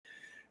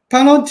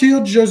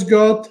Palantir just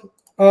got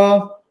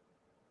a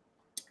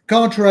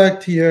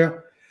contract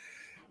here.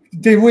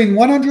 They win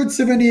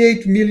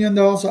 $178 million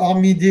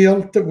Army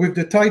deal with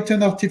the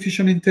Titan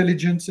Artificial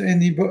Intelligence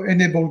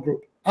Enable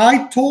Group.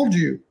 I told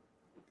you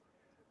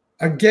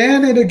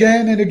again and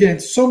again and again,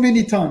 so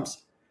many times,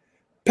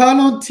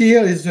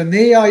 Palantir is an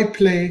AI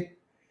play.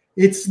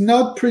 It's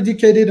not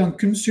predicated on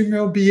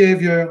consumer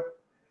behavior.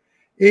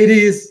 It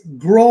is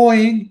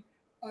growing,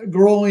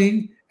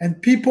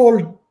 and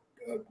people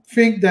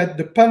think that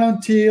the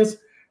Palantirs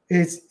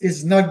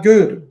is not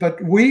good.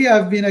 But we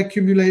have been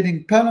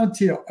accumulating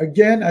Palantir.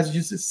 Again, as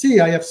you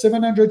see, I have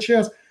 700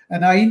 shares,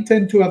 and I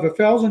intend to have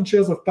 1,000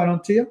 shares of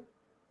Palantir.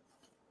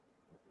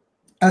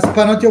 As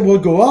Palantir will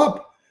go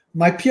up,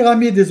 my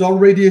pyramid is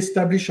already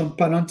established on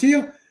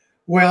Palantir,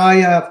 where I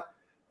have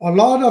a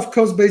lot of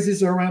cost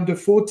bases around the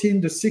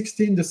 14, the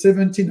 16, the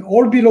 17,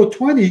 all below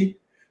 20.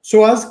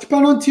 So as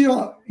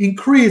Palantir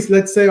increase,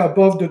 let's say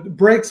above the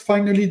breaks,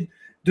 finally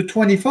the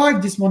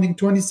 25 this morning,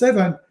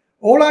 27,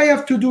 all I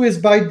have to do is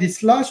buy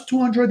this last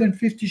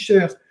 250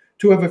 shares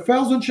to have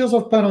 1,000 shares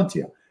of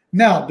Palantir.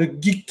 Now, the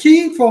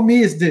key for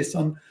me is this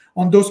on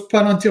those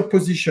Palantir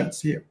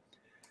positions here.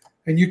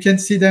 And you can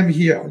see them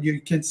here.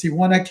 You can see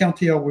one account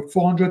here with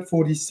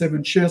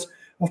 447 shares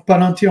of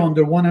Palantir on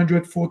the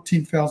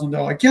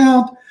 $114,000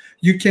 account.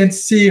 You can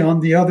see on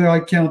the other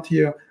account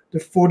here, the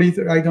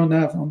 40, I don't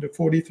have on the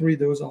 43,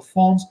 those are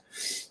funds.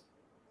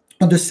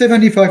 On the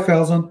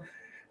 75,000,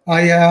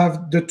 I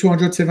have the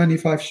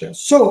 275 shares.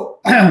 So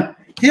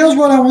here's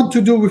what I want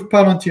to do with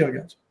Palantir,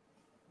 guys.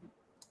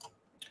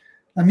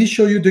 Let me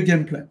show you the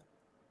game plan.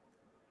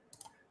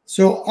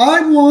 So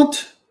I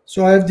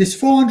have this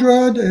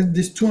 400 and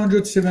this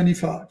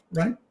 275,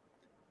 right?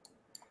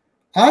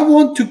 I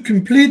want to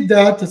complete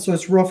that, so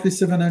it's roughly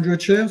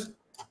 700 shares.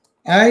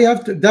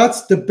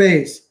 That's the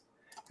base.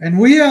 And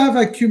we have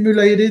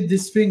accumulated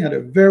this thing at a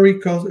very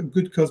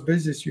good cost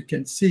basis. You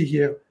can see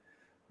here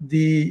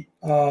the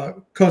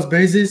cost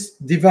basis.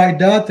 Divide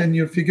that and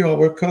you'll figure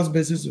our cost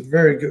basis is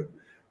very good,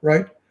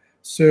 right?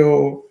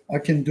 So I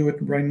can do it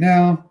right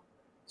now.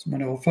 As a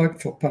matter of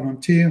fact, for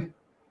Palantir,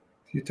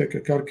 if you take a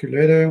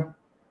calculator,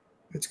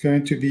 it's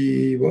going to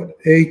be, what,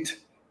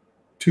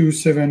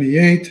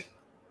 8,278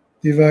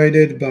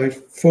 divided by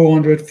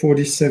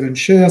 447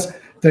 shares.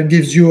 That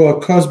gives you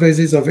a cost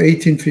basis of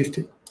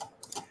 1850.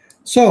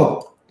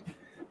 So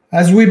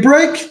as we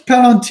break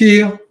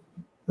Palantir,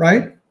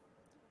 right,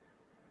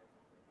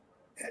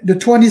 the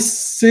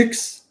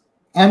 26,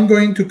 I'm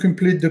going to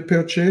complete the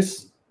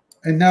purchase,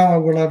 and now I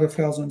will have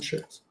 1,000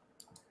 shares.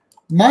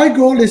 My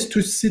goal is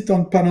to sit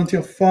on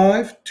Palantir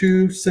 5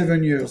 to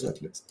 7 years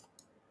at least.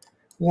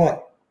 Why?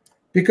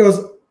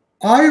 Because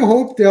I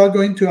hope they are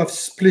going to have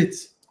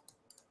splits.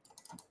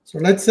 So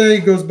let's say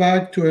it goes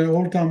back to an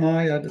all-time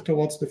high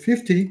towards the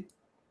 50.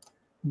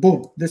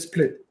 Boom, they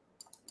split.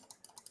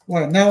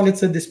 Well, now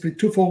let's say they split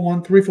 2 for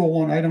 1, 3 for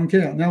 1. I don't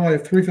care. Now I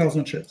have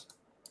 3,000 shares.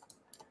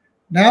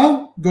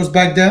 Now goes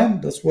back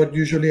down. That's what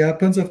usually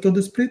happens after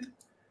the split.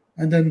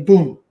 And then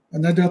boom,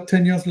 another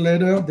 10 years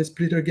later, they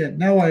split again.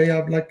 Now I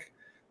have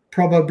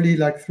probably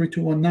 3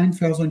 to 1,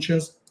 9,000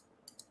 shares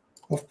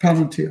of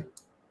Palantir,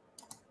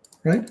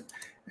 right?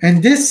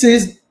 And this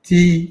is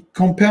the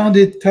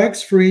compounded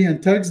tax-free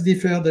and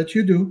tax-deferred that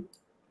you do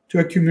to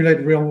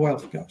accumulate real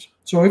wealth, guys.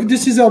 So if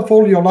this is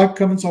helpful, your like,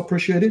 comments are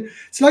appreciated.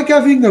 It's like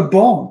having a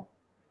bond,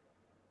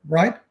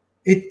 right?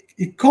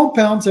 It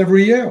compounds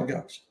every year,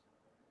 guys.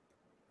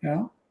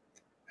 Yeah,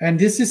 and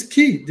this is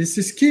key. This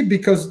is key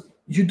because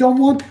you don't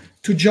want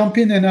to jump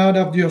in and out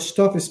of your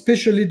stuff,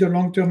 especially the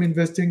long-term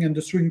investing and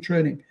the swing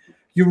trading.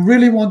 You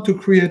really want to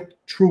create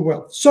true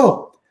wealth.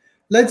 So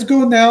let's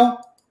go now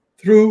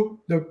through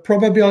the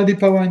probability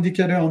power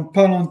indicator on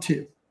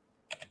Palantir.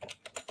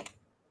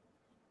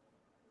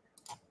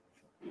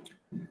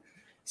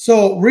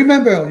 So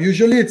remember,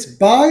 usually it's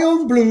buy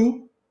on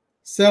blue,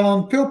 sell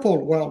on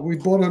purple. Well, we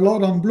bought a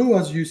lot on blue.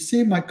 As you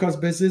see, my cost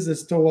basis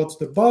is towards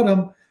the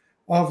bottom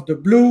of the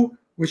blue,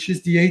 which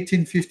is the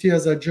 1850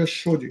 as I just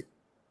showed you.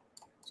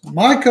 So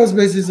my cost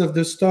basis of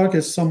the stock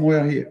is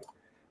somewhere here,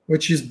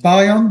 which is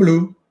buy on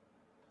blue.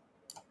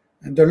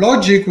 And the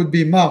logic would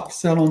be mark,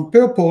 sell on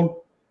purple,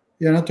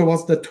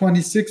 towards the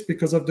 26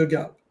 because of the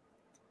gap.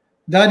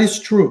 That is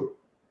true.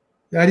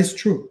 That is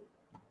true.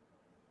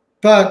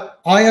 But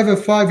I have a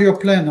 5-year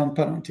plan on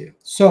Palantir.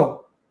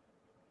 So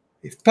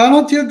if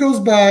Palantir goes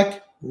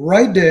back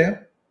right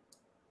there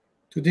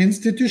to the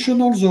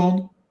institutional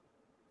zone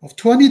of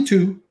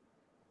 22,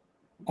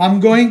 I'm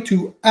going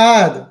to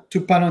add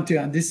to Palantir.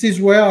 And this is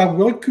where I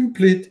will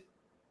complete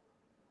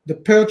the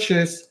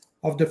purchase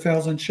of the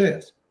 1,000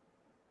 shares.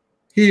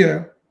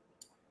 Here,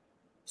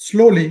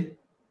 slowly,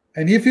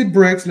 and if it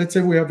breaks, let's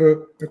say we have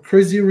a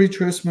crazy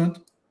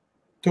retracement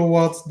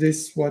towards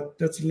this,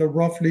 that's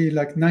roughly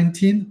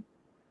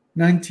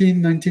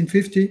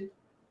 1950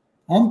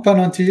 on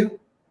Palantir,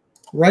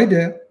 right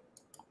there,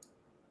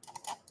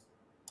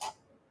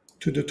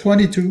 to the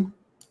 22.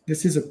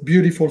 This is a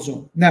beautiful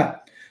zone.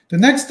 Now, the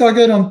next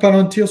target on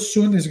Palantir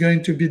soon is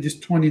going to be this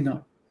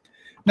 29.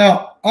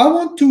 Now, I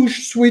want to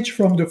switch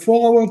from the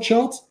 4-hour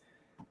charts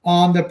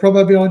on the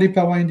probability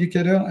power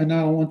indicator, and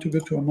now I want to go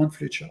to a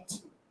monthly chart.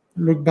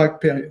 Look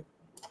back period.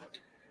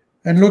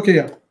 And look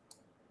here.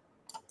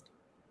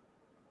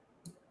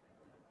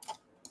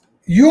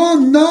 You are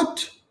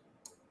not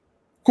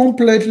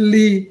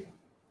completely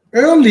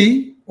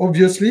early,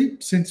 obviously,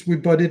 since we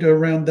bought it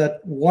around that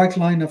white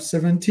line of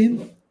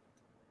 17,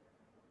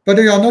 but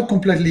you are not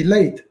completely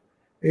late.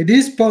 It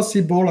is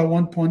possible at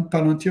one point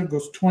Palantir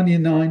goes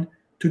 29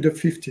 to the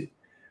 50.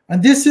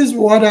 And this is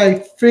what I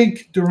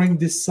think during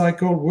this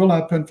cycle will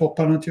happen for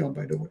Palantir,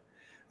 by the way.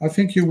 I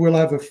think you will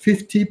have a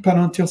 50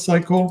 Palantir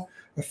cycle,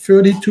 a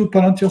 32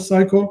 Palantir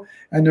cycle,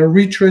 and a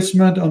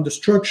retracement on the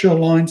structure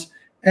lines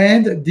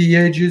and the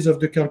edges of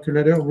the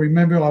calculator.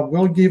 Remember, I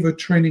will give a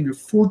training, a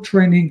full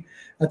training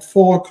at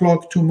 4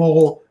 o'clock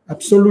tomorrow,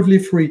 absolutely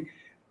free,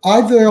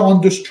 either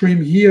on the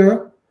stream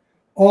here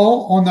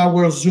or on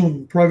our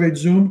Zoom, private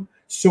Zoom.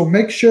 So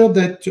make sure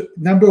that,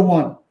 number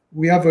one,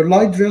 we have a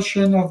light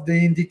version of the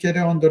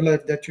indicator on the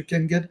left that you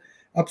can get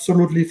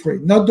absolutely free.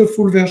 Not the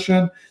full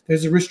version.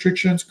 There's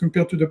restrictions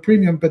compared to the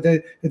premium, but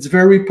it's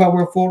very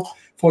powerful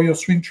for your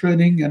swing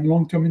trading and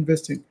long-term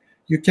investing.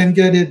 You can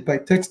get it by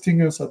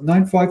texting us at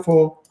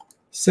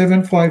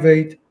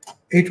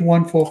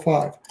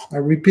 954-758-8145. I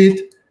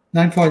repeat,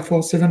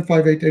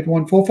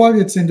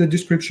 954-758-8145. It's in the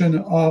description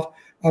of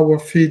our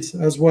feeds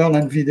as well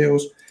and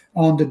videos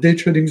on the Day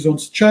Trading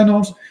Zones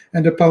channels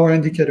and the power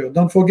indicator.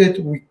 Don't forget,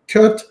 we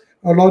cut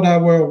a lot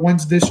of our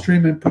Wednesday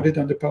stream and put it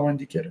on the power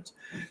indicators.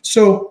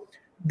 So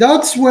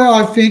that's where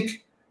I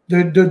think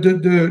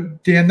the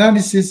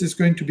analysis is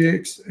going to be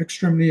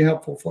extremely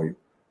helpful for you.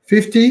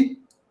 50,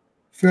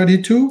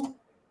 32,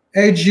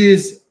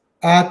 edges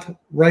at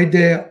right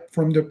there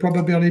from the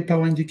probability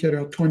power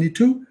indicator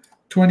 22,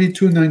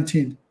 22,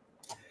 19.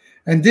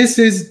 And this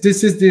is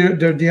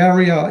the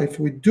area, if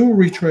we do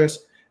retrace,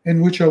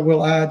 in which I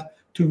will add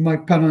to my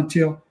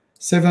Palantir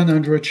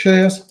 700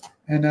 shares,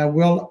 and I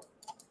will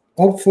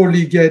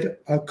hopefully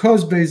get a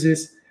cost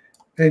basis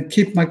and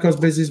keep my cost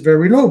basis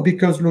very low,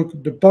 because look,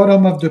 the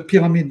bottom of the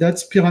pyramid,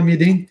 that's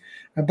pyramiding.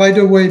 And by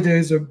the way, there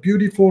is a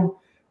beautiful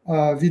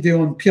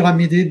video on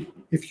pyramiding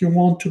if you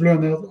want to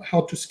learn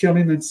how to scale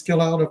in and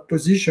scale out of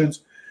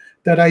positions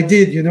that I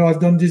did. You know, I've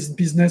done this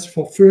business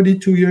for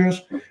 32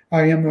 years.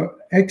 I am an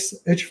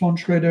ex-hedge fund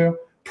trader,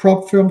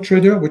 prop firm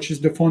trader, which is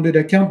the funded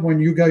account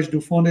when you guys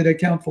do funded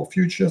account for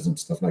futures and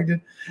stuff like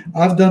that.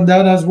 I've done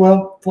that as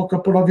well for a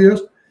couple of years.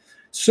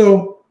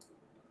 So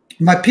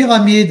my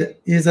pyramid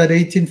is at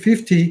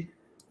 1850.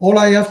 All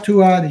I have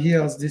to add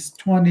here is this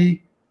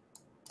 20,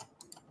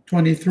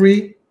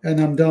 23,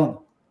 and I'm done.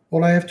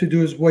 All I have to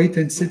do is wait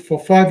and sit for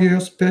 5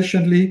 years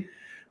patiently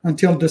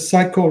until the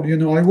cycle, you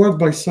know, I work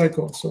by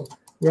cycle. So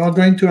we are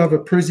going to have a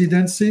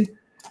presidency,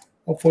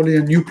 hopefully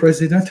a new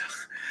president,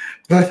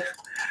 but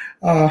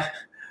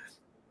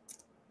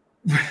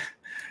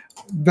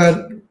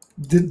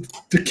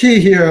the key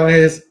here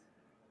is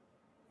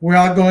we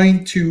are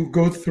going to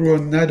go through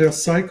another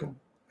cycle.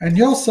 And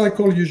your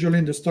cycle usually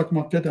in the stock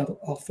market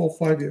are 4 or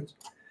 5 years.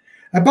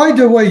 And by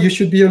the way, you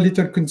should be a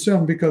little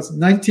concerned because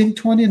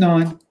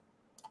 1929,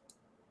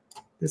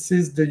 this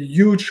is the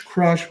huge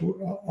crash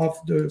of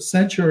the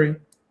century.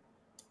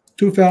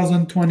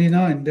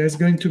 2029, there's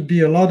going to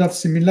be a lot of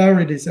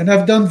similarities. And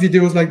I've done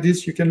videos like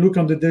this. You can look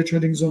on the Day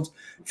Trading Zones.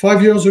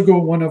 5 years ago,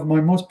 one of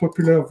my most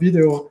popular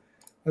videos,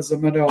 as a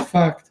matter of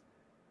fact,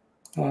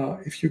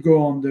 if you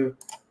go on the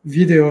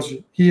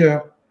videos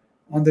here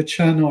on the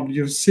channel,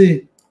 you'll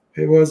see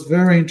it was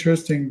very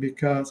interesting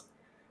because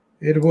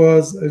it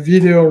was a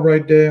video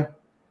right there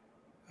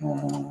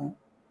on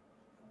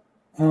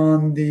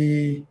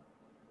the,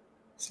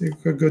 so you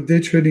could go Day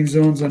Trading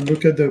Zones and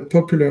look at the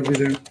popular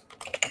video.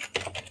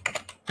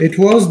 It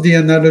was the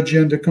analogy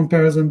and the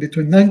comparison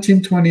between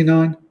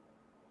 1929,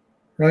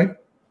 right?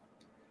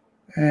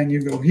 And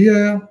you go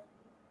here.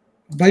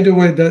 By the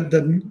way,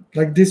 that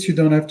like this, you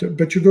don't have to,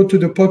 but you go to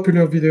the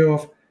popular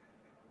video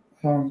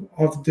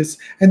of this.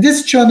 And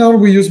this channel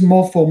we use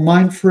more for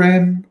mind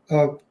frame,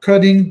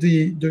 cutting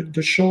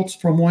the shorts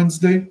from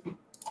Wednesday.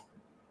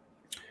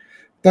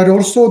 But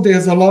also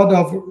there's a lot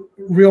of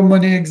real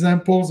money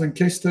examples and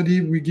case study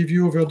we give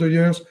you over the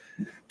years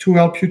to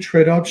help you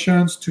trade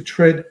options, to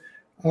trade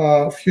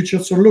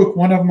futures. So look,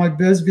 one of my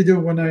best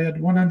videos when I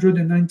had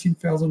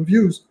 119,000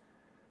 views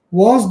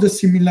was the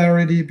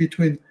similarity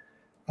between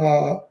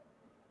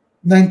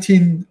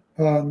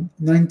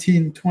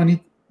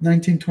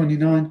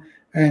 1929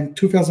 and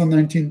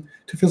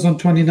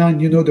 2029,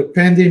 you know, the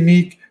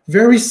pandemic,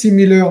 very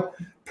similar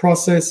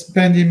process,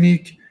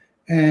 pandemic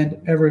and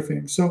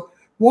everything. So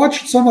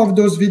watch some of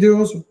those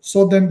videos,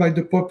 sort them by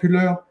the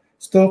popular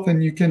stuff,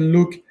 and you can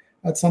look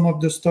at some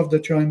of the stuff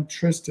that you're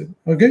interested in,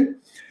 okay?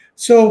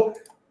 So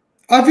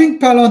I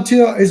think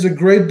Palantir is a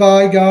great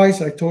buy,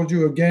 guys. I told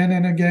you again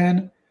and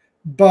again,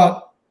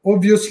 but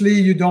obviously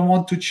you don't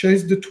want to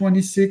chase the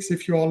 26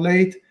 if you are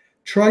late.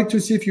 Try to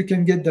see if you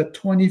can get that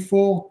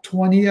 24,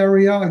 20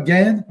 area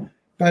again,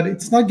 but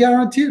it's not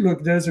guaranteed.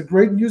 Look, there's a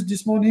great news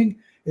this morning.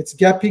 It's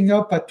gapping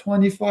up at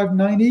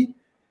 25.90.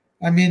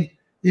 I mean,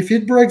 if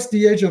it breaks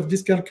the edge of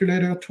this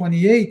calculator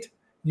 28,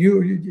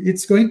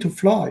 it's going to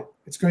fly.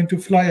 It's going to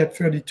fly at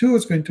 32.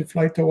 It's going to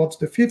fly towards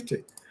the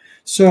 50.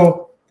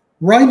 So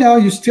right now,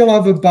 you still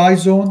have a buy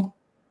zone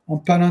on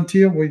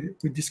Palantir.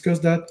 We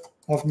discussed that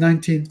of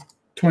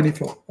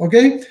 1924.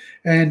 Okay,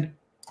 and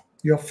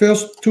your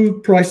first two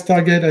price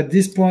target at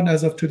this point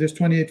as of today is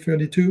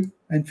 28.32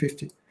 and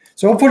 50.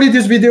 So hopefully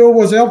this video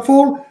was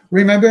helpful.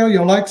 Remember,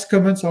 your likes,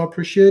 comments are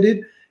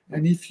appreciated.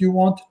 And if you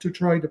want to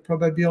try the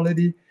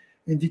probability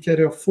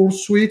indicator full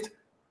suite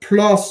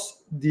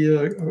plus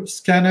the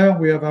scanner,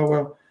 we have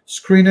our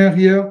screener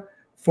here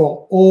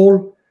for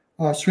all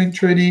swing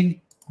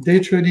trading, day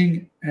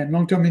trading, and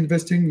long-term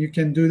investing. You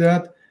can do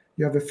that.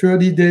 You have a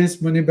 30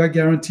 days money-back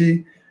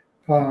guarantee,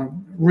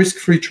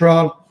 risk-free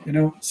trial. You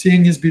know,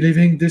 seeing is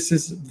believing. This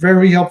is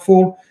very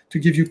helpful to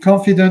give you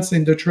confidence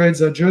in the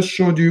trades I just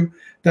showed you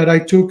that I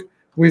took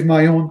with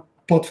my own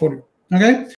portfolio. Okay.